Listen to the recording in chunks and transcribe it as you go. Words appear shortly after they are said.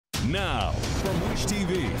Now, from Wish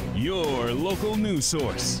TV, your local news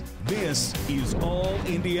source, this is All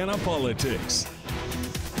Indiana Politics.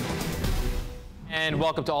 And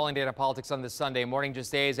welcome to All Indiana Politics on this Sunday morning, just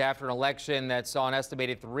days after an election that saw an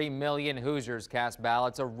estimated 3 million Hoosiers cast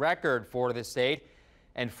ballots, a record for the state.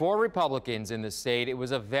 And for Republicans in the state, it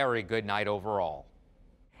was a very good night overall.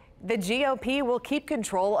 The GOP will keep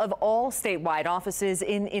control of all statewide offices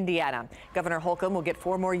in Indiana. Governor Holcomb will get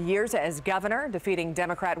 4 more years as governor, defeating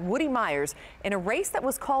Democrat Woody Myers in a race that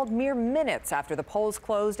was called mere minutes after the polls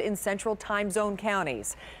closed in central time zone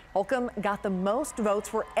counties. Holcomb got the most votes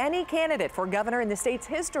for any candidate for governor in the state's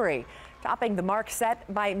history, topping the mark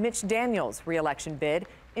set by Mitch Daniels' re-election bid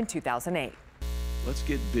in 2008. Let's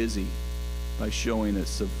get busy by showing that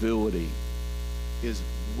civility is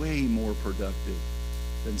way more productive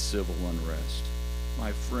than civil unrest.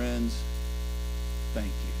 My friends, thank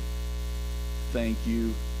you. Thank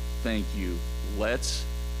you. Thank you. Let's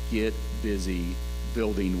get busy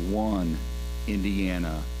building one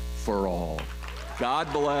Indiana for all.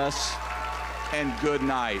 God bless and good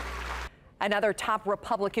night. Another top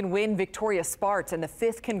Republican win, Victoria Spartz in the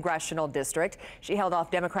 5th Congressional District. She held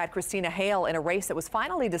off Democrat Christina Hale in a race that was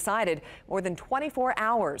finally decided more than 24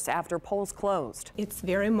 hours after polls closed. It's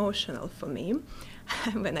very emotional for me.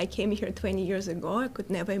 When I came here 20 years ago, I could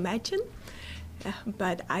never imagine.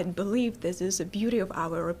 But I believe this is the beauty of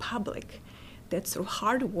our republic, that through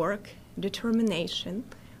hard work, determination,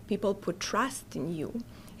 people put trust in you.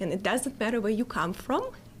 And it doesn't matter where you come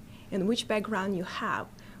from and which background you have.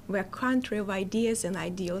 We're a country of ideas and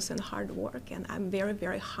ideals and hard work, and I'm very,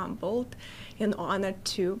 very humbled and honored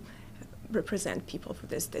to represent people for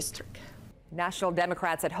this district. National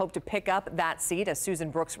Democrats had hoped to pick up that seat as Susan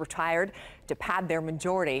Brooks retired to pad their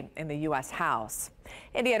majority in the U.S. House.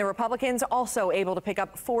 Indiana Republicans also able to pick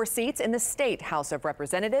up 4 seats in the state House of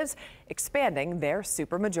Representatives, expanding their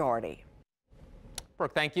supermajority.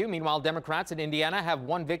 Brooke, thank you. Meanwhile, Democrats in Indiana have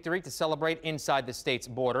 1 victory to celebrate inside the state's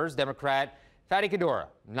borders. Democrat Fatty Cadora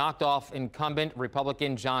knocked off incumbent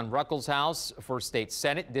Republican John Ruckelshaus for State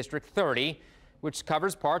Senate District 30, which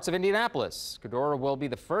covers parts of Indianapolis. Cadora will be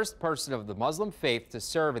the first person of the Muslim faith to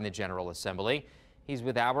serve in the General Assembly. He's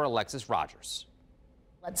with our Alexis Rogers.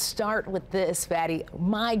 Let's start with this, Fatty.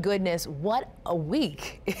 My goodness, what a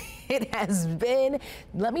week it has been.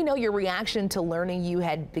 Let me know your reaction to learning you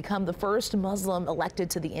had become the first Muslim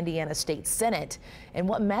elected to the Indiana State Senate. And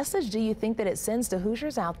what message do you think that it sends to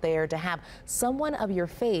Hoosiers out there to have someone of your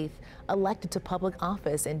faith elected to public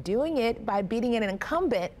office and doing it by beating an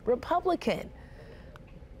incumbent Republican?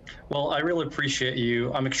 Well, I really appreciate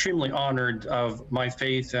you. I'm extremely honored of my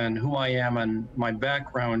faith and who I am and my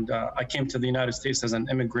background. I came to the United States as an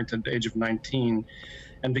immigrant at the age of 19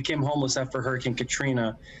 and became homeless after Hurricane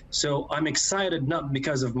Katrina. So I'm excited not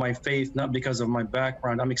because of my faith, not because of my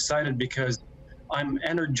background. I'm excited because I'm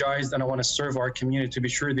energized and I want to serve our community to be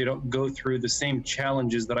sure they don't go through the same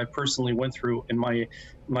challenges that I personally went through in my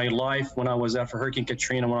life when I was after Hurricane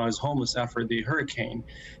Katrina, when I was homeless after the hurricane.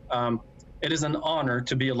 It is an honor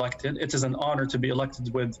to be elected. It is an honor to be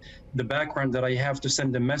elected with the background that I have to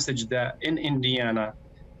send a message that in Indiana,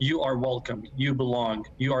 you are welcome, you belong,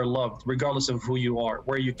 you are loved, regardless of who you are,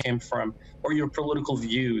 where you came from, or your political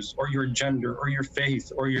views, or your gender, or your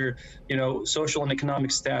faith, or your social and economic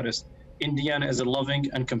status. Indiana is a loving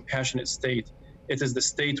and compassionate state. It is the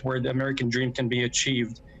state where the American dream can be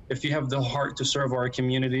achieved. If you have the heart to serve our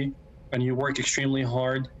community and you work extremely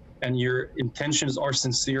hard, and your intentions are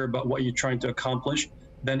sincere about what you're trying to accomplish,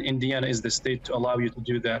 then Indiana is the state to allow you to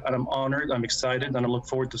do that. And I'm honored, I'm excited, and I look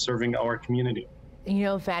forward to serving our community. You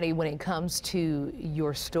know, Fatty, when it comes to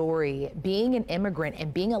your story, being an immigrant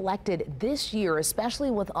and being elected this year,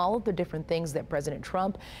 especially with all of the different things that President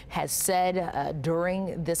Trump has said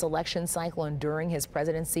during this election cycle and during his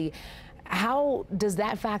presidency, how does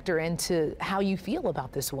that factor into how you feel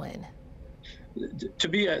about this win? To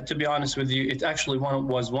be honest with you, it actually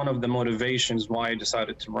was one of the motivations why I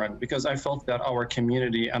decided to run, because I felt that our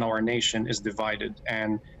community and our nation is divided,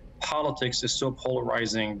 and politics is so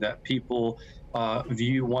polarizing that people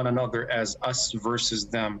view one another as us versus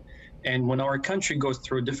them. And when our country goes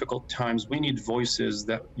through difficult times, we need voices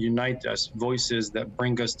that unite us, voices that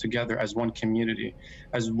bring us together as one community,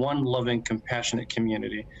 as one loving, compassionate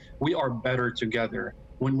community. We are better together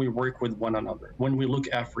when we work with one another, when we look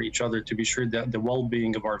after each other to be sure that the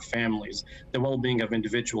well-being of our families, the well-being of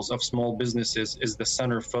individuals, of small businesses is the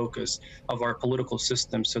center focus of our political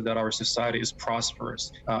system so that our society is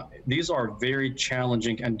prosperous. These are very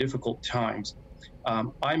challenging and difficult times.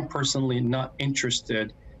 I'm personally not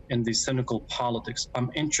interested in the cynical politics.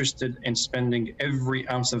 I'm interested in spending every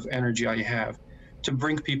ounce of energy I have to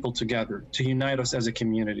bring people together, to unite us as a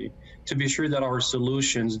community, to be sure that our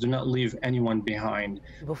solutions do not leave anyone behind.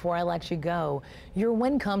 Before I let you go, your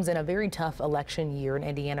win comes in a very tough election year in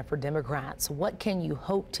Indiana for Democrats. What can you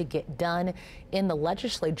hope to get done in the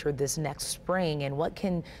legislature this next spring, and what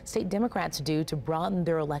can state Democrats do to broaden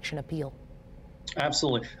their election appeal?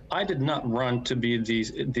 Absolutely. I did not run to be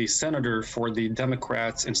the senator for the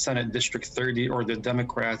Democrats in Senate District 30 or the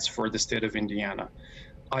Democrats for the state of Indiana.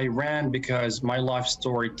 I ran because my life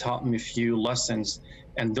story taught me a few lessons,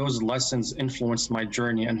 and those lessons influenced my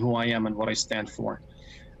journey and who I am and what I stand for.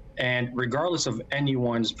 And regardless of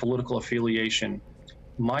anyone's political affiliation,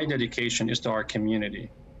 my dedication is to our community.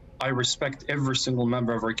 I respect every single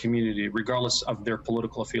member of our community, regardless of their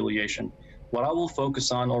political affiliation. What I will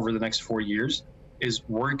focus on over the next 4 years is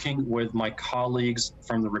working with my colleagues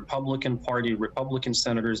from the Republican Party, Republican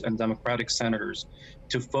senators and Democratic senators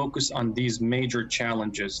to focus on these major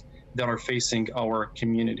challenges that are facing our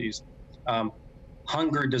communities.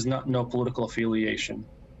 Hunger does not know political affiliation.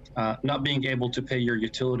 Not being able to pay your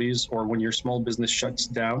utilities, or when your small business shuts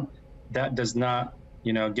down, that does not,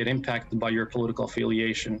 get impacted by your political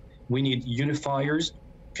affiliation. We need unifiers,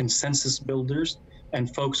 consensus builders,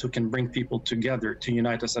 and folks who can bring people together to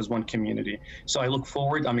unite us as one community. So I look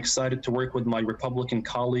forward, I'm excited to work with my Republican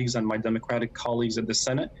colleagues and my Democratic colleagues at the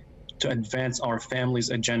Senate to advance our family's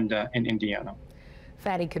agenda in Indiana.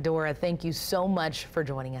 Fadi Kadora, thank you so much for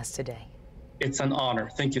joining us today. It's an honor.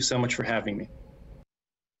 Thank you so much for having me.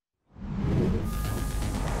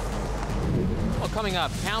 Well, coming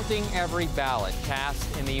up, counting every ballot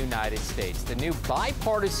cast in the United States. The new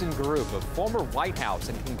bipartisan group of former White House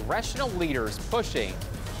and congressional leaders pushing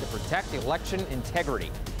to protect election integrity.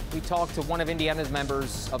 We talk to one of Indiana's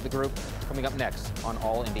members of the group coming up next on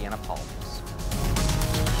All Indiana Politics.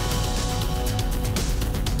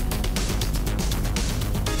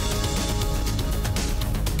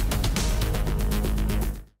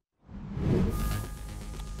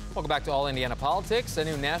 Welcome back to All Indiana Politics. A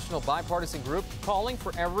new national bipartisan group calling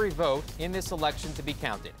for every vote in this election to be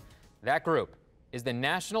counted. That group is the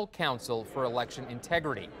National Council for Election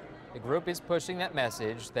Integrity. The group is pushing that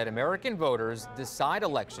message that American voters decide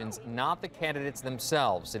elections, not the candidates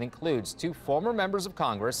themselves. It includes two former members of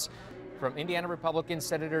Congress from Indiana Republican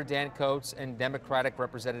Senator Dan Coats and Democratic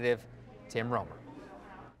Representative Tim Roemer.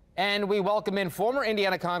 And we welcome in former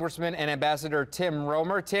Indiana Congressman and Ambassador Tim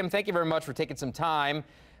Roemer. Tim, thank you very much for taking some time.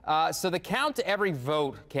 So the Count to Every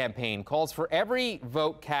Vote campaign calls for every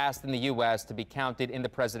vote cast in the U.S. to be counted in the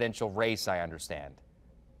presidential race, I understand.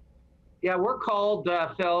 Yeah, we're called,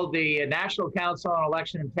 Phil, the National Council on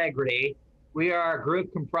Election Integrity. We are a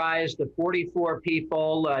group comprised of 44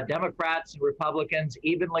 people, Democrats and Republicans,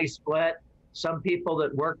 evenly split. Some people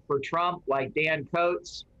that work for Trump, like Dan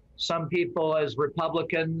Coats. Some people as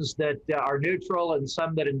Republicans that are neutral, and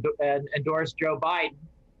some that endorse Joe Biden.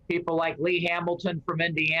 People like Lee Hamilton from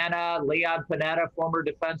Indiana, Leon Panetta, former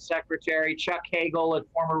defense secretary, Chuck Hagel, a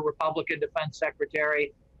former Republican defense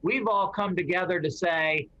secretary. We've all come together to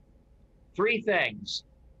say three things.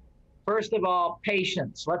 First of all,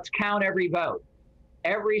 patience. Let's count every vote.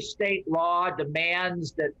 Every state law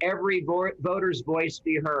demands that every voter's voice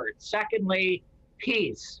be heard. Secondly,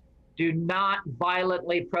 peace. Do not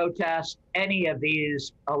violently protest any of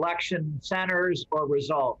these election centers or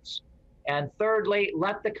results. And thirdly,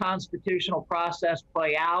 let the constitutional process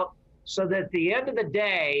play out so that at the end of the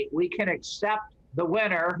day, we can accept the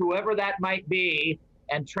winner, whoever that might be,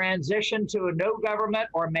 and transition to a no government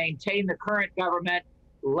or maintain the current government.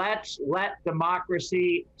 Let's let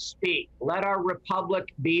democracy speak. Let our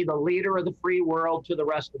republic be the leader of the free world to the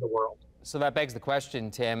rest of the world. So that begs the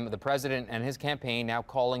question, Tim. The president and his campaign now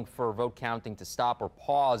calling for vote counting to stop or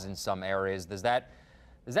pause in some areas. Does that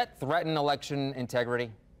threaten election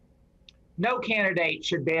integrity? No candidate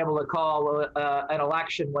should be able to call an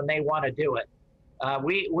election when they want to do it.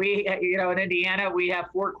 We in Indiana, we have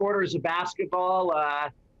 4 quarters of basketball.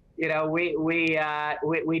 We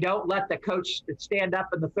don't let the coach stand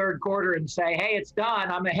up in the third quarter and say, hey, it's done.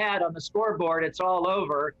 I'm ahead on the scoreboard. It's all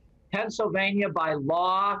over. Pennsylvania, by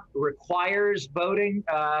law, requires voting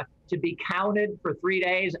to be counted for 3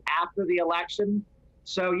 days after the election.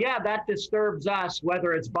 So, yeah, that disturbs us,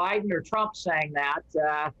 whether it's Biden or Trump saying that.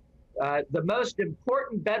 The most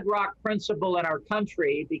important bedrock principle in our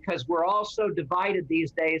country, because we're all so divided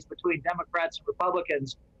these days between Democrats and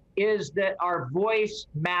Republicans, is that our voice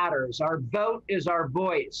matters. Our vote is our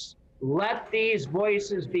voice. Let these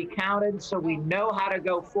voices be counted so we know how to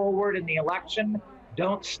go forward in the election.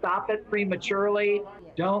 Don't stop it prematurely.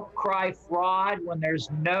 Don't cry fraud when there's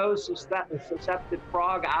no suspected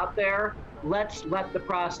fraud out there. let's let the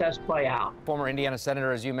process play out. Former Indiana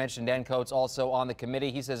Senator, as you mentioned, Dan Coats, also on the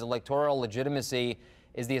committee. He says electoral legitimacy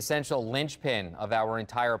is the essential linchpin of our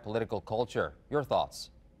entire political culture. Your thoughts?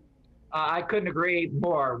 I couldn't agree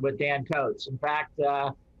more with Dan Coats. In fact,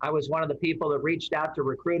 I was one of the people that reached out to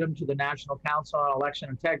recruit him to the National Council on Election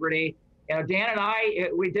Integrity. You know, Dan and I,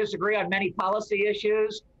 we disagree on many policy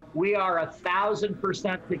issues. We are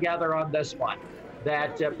 1,000% together on this one,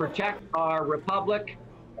 that protect our republic,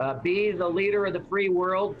 be the leader of the free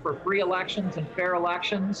world for free elections and fair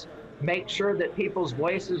elections, make sure that people's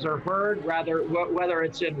voices are heard, whether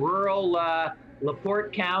it's in rural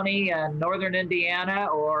LaPorte County and northern Indiana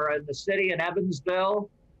or in the city in Evansville.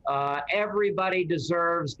 Everybody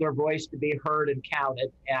deserves their voice to be heard and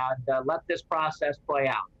counted, and let this process play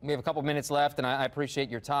out. We have a couple minutes left, and I appreciate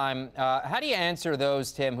your time. How do you answer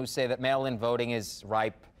those, Tim, who say that mail-in voting is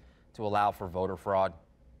ripe to allow for voter fraud?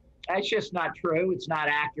 That's just not true. It's not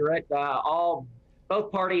accurate. Both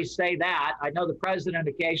parties say that. I know the president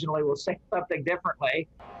occasionally will say something differently,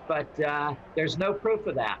 but there's no proof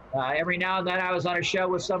of that. Every now and then I was on a show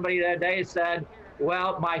with somebody the other day who said,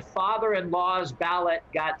 well, my father-in-law's ballot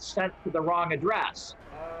got sent to the wrong address.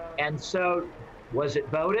 And so, was it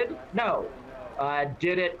voted? No.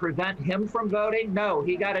 Did it prevent him from voting? No,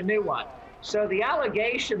 he got a new one. So the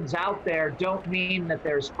allegations out there don't mean that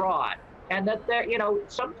there's fraud. And that there, you know,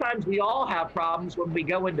 sometimes we all have problems when we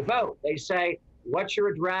go in to vote. They say, what's your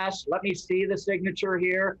address? Let me see the signature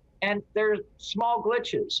here. And there's small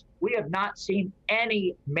glitches. We have not seen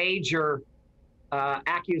any major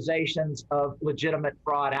accusations of legitimate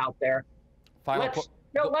fraud out there. Let's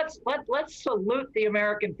salute the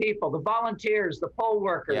American people, the volunteers, the poll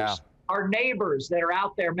workers, our neighbors that are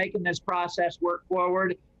out there making this process work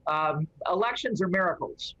forward. Elections are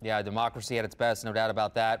miracles. Yeah, democracy at its best, no doubt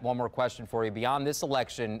about that. One more question for you. Beyond this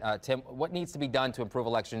election, Tim, what needs to be done to improve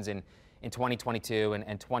elections in 2022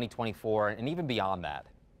 and 2024 and even beyond that?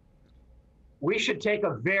 We should take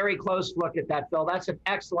a very close look at that, Phil. That's an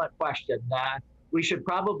excellent question. We should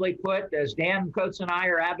probably put, as Dan Coats and I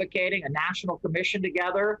are advocating, a national commission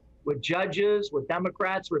together with judges, with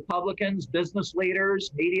Democrats, Republicans, business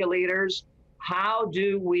leaders, media leaders. How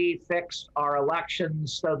do we fix our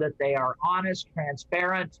elections so that they are honest,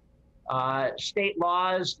 transparent? State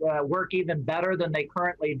laws work even better than they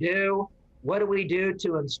currently do. What do we do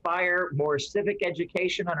to inspire more civic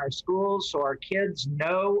education in our schools so our kids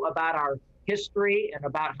know about our history and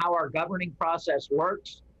about how our governing process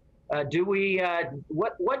works? What do we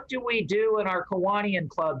do in our Kiwanian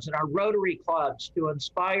clubs and our Rotary clubs to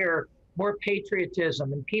inspire more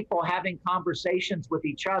patriotism and people having conversations with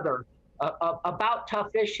each other about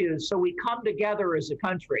tough issues so we come together as a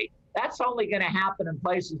country? That's only going to happen in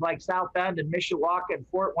places like South Bend and Mishawaka and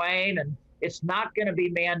Fort Wayne, and it's not going to be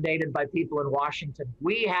mandated by people in Washington.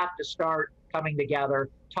 We have to start coming together,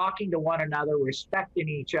 talking to one another, respecting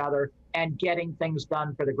each other, and getting things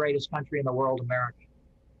done for the greatest country in the world, America.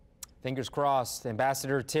 Fingers crossed.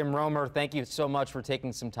 Ambassador Tim Roemer, thank you so much for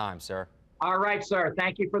taking some time, sir. All right, sir.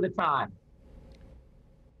 Thank you for the time.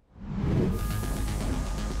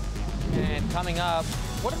 And coming up,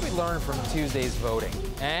 what did we learn from Tuesday's voting?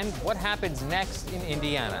 And what happens next in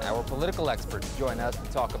Indiana? Our political experts join us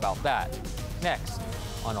to talk about that. Next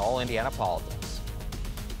on All Indiana Politics.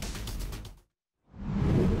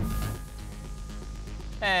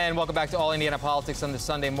 And welcome back to All Indiana Politics on this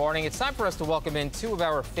Sunday morning. It's time for us to welcome in two of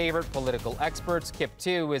our favorite political experts. Kip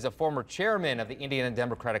Tu is a former chairman of the Indiana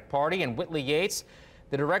Democratic Party, and Whitley Yates,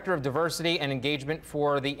 the Director of Diversity and Engagement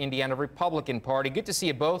for the Indiana Republican Party. Good to see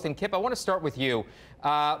you both. And Kip, I want to start with you.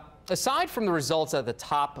 Aside from the results at the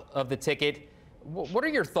top of the ticket, what are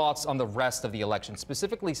your thoughts on the rest of the election,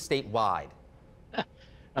 specifically statewide?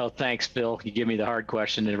 Oh, thanks, Phil. You give me the hard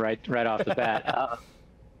question right off the bat.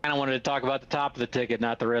 I kind of wanted to talk about the top of the ticket,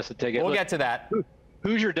 not the rest of the ticket. We'll get to that.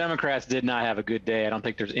 Hoosier Democrats did not have a good day. I don't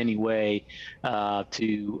think there's any way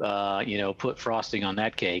to put frosting on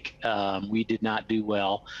that cake. We did not do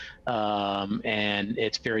well, and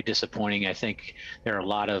it's very disappointing. I think there's a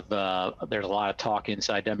lot of talk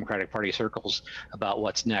inside Democratic Party circles about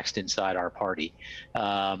what's next inside our party.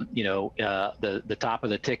 The top of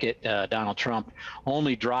the ticket, Donald Trump,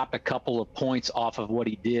 only dropped a couple of points off of what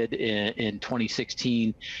he did in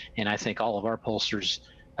 2016, and I think all of our pollsters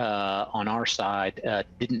on our side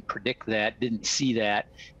didn't predict that, didn't see that,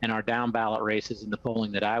 and our down ballot races in the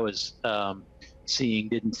polling that I was seeing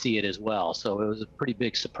didn't see it as well. So it was a pretty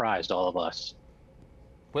big surprise to all of us.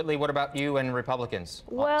 Whitley, what about you and Republicans?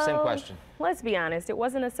 Well, same question. Let's be honest. It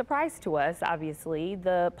wasn't a surprise to us, obviously.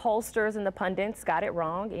 The pollsters and the pundits got it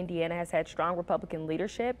wrong. Indiana has had strong Republican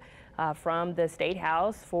leadership from the state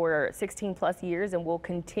house for 16 plus years, and will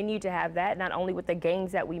continue to have that, not only with the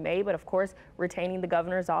gains that we made, but of course retaining the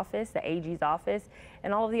governor's office, the AG's office,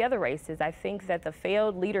 and all of the other races. I think that the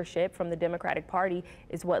failed leadership from the Democratic Party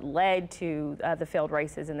is what led to the failed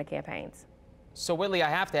races in the campaigns. So Whitley, I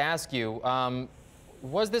have to ask you,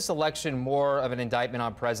 was this election more of an indictment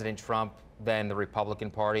on President Trump than the Republican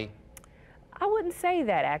Party? I wouldn't say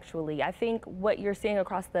that, actually. I think what you're seeing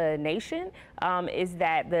across the nation is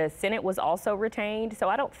that the Senate was also retained. So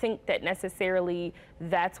I don't think that necessarily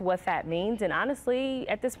that's what that means. And honestly,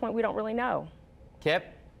 at this point, we don't really know. Kip?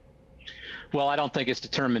 Well, I don't think it's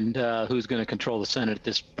determined who's going to control the Senate at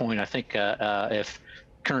this point. I think if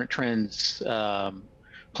current trends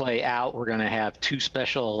play out, we're going to have two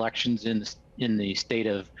special elections in the state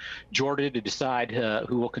of Georgia to decide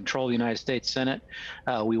who will control the United States Senate.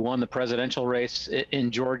 We won the presidential race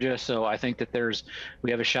in Georgia, so I think that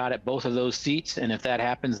we have a shot at both of those seats, and if that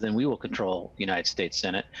happens, then we will control the United States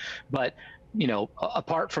Senate. But, you know,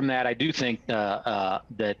 apart from that, I do think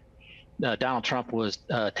that Donald Trump was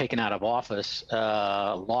taken out of office,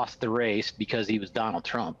 lost the race because he was Donald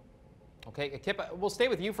Trump. Okay, Kip, we'll stay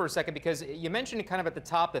with you for a second because you mentioned kind of at the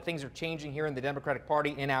top that things are changing here in the Democratic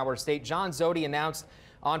Party in our state. John Zody announced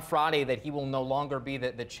on Friday that he will no longer be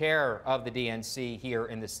the chair of the DNC here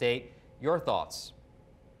in the state. Your thoughts?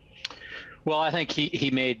 Well, I think he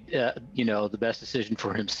made, you know, the best decision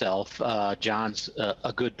for himself. John's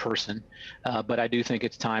a good person, but I do think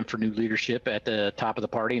it's time for new leadership at the top of the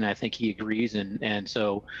party, and I think he agrees. And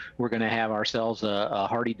so we're going to have ourselves a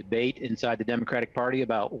hearty debate inside the Democratic Party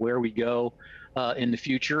about where we go in the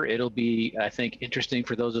future. It'll be, I think, interesting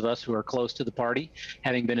for those of us who are close to the party.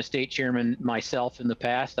 Having been a state chairman myself in the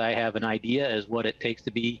past, I have an idea as what it takes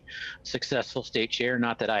to be a successful state chair.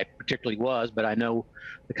 Not that I particularly was, but I know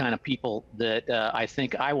the kind of people that I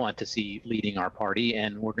think I want to see leading our party,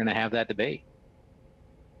 and we're going to have that debate.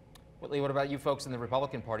 Whitley, what about you folks in the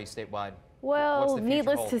Republican Party statewide? Well,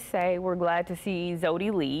 needless to say, we're glad to see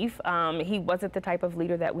Zody leave. He wasn't the type of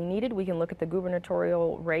leader that we needed. We can look at the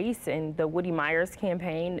gubernatorial race and the Woody Myers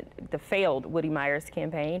campaign, the failed Woody Myers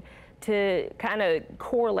campaign, to kind of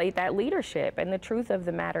correlate that leadership. And the truth of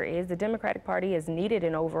the matter is the Democratic Party has needed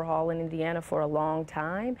an overhaul in Indiana for a long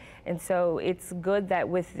time. And so it's good that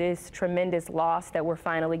with this tremendous loss that we're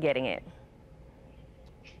finally getting it.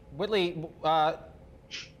 Whitley,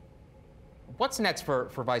 what's next for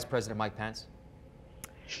Vice President Mike Pence?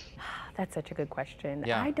 That's such a good question.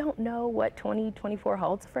 Yeah. I don't know what 2024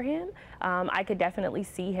 holds for him. I could definitely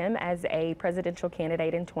see him as a presidential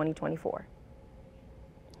candidate in 2024.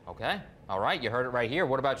 Okay. All right. You heard it right here.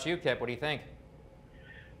 What about you, Kip? What do you think?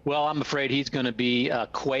 Well, I'm afraid he's going to be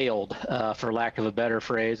quailed, for lack of a better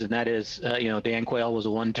phrase, and that is, you know, Dan Quayle was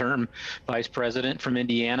a one-term vice president from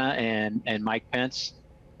Indiana, and Mike Pence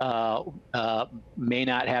may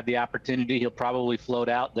not have the opportunity. He'll probably float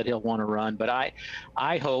out that he'll want to run, but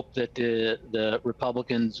I hope that the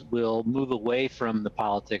Republicans will move away from the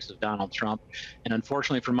politics of Donald Trump. And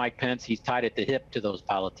unfortunately for Mike Pence, he's tied at the hip to those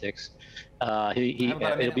politics. It'll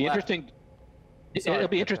be interesting. It'll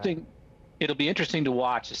be interesting. It'll be interesting to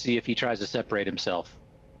watch to see if he tries to separate himself.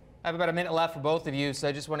 I have about a minute left for both of you, so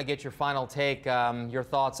I just want to get your final take, your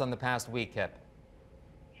thoughts on the past week, Kip.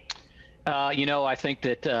 You know, I think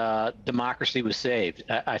that democracy was saved.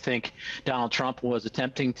 I think Donald Trump was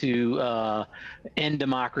attempting to end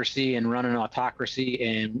democracy and run an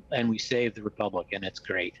autocracy, and we saved the republic, and it's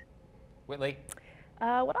great. Whitley?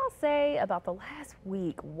 What I'll say about the last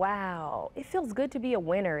week, wow, it feels good to be a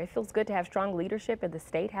winner. It feels good to have strong leadership in the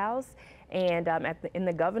State House and in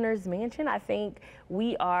the governor's mansion. I think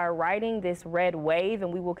we are riding this red wave,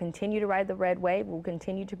 and we will continue to ride the red wave. We'll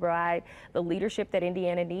continue to provide the leadership that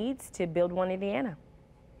Indiana needs to build one Indiana.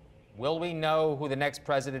 Will we know who the next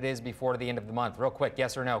president is before the end of the month? Real quick,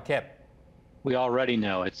 yes or no, Kip? We already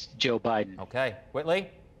know. It's Joe Biden. Okay. Whitley?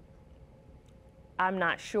 I'm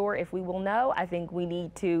not sure if we will know. I think we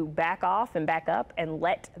need to back off and back up and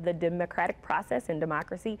let the democratic process and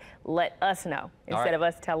democracy let us know instead of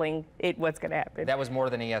us telling it what's going to happen. That was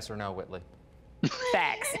more than a yes or no, Whitley.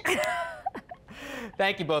 Facts.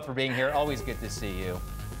 Thank you both for being here. Always good to see you.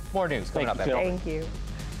 More news coming up. Thank you.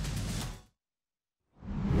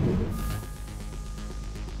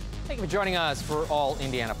 Thank you for joining us for All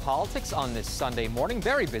Indiana Politics on this Sunday morning.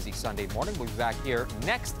 Very busy Sunday morning. We'll be back here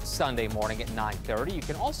next Sunday morning at 9:30. You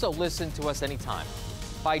can also listen to us anytime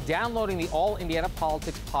by downloading the All Indiana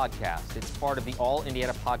Politics podcast. It's part of the All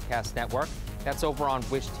Indiana Podcast Network. That's over on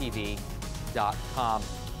wishtv.com.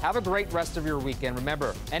 Have a great rest of your weekend.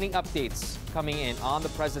 Remember, any updates coming in on the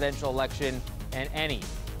presidential election and any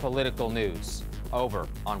political news over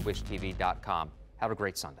on WishTV.com. Have a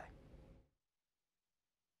great Sunday.